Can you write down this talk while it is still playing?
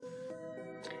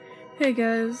Hey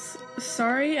guys,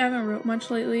 sorry I haven't wrote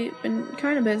much lately, been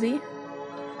kind of busy.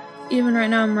 Even right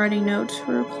now I'm writing notes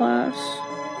for class.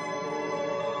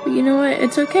 But you know what,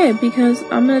 it's okay because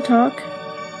I'm gonna talk.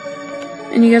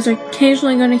 And you guys are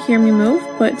occasionally gonna hear me move,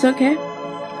 but it's okay.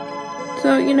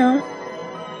 So,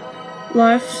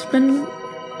 life's been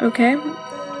okay.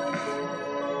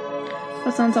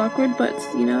 That sounds awkward, but it's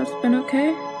been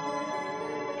okay,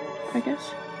 I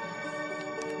guess.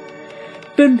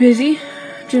 Been busy.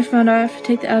 Just found out I have to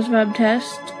take the ASVAB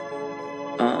test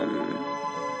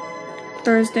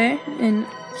Thursday, and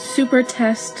super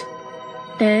test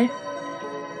day.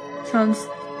 Sounds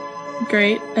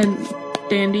great and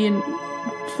dandy and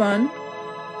fun.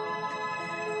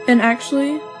 And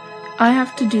actually, I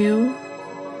have to do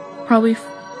probably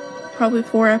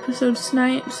 4 episodes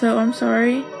tonight, so I'm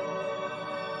sorry.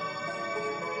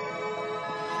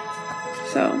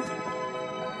 So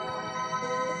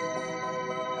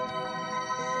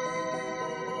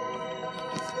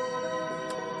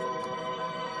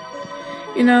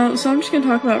so I'm just gonna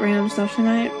talk about random stuff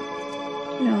tonight.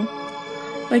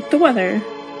 Like the weather.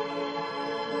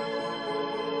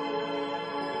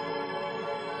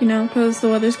 Because the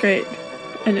weather's great.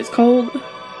 And it's cold.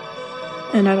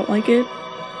 And I don't like it.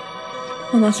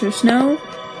 Unless there's snow.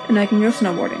 And I can go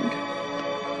snowboarding.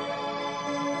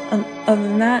 Other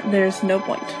than that, there's no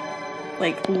point.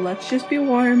 Like, let's just be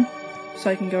warm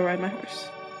so I can go ride my horse.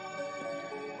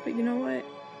 But you know what?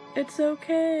 It's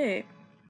okay.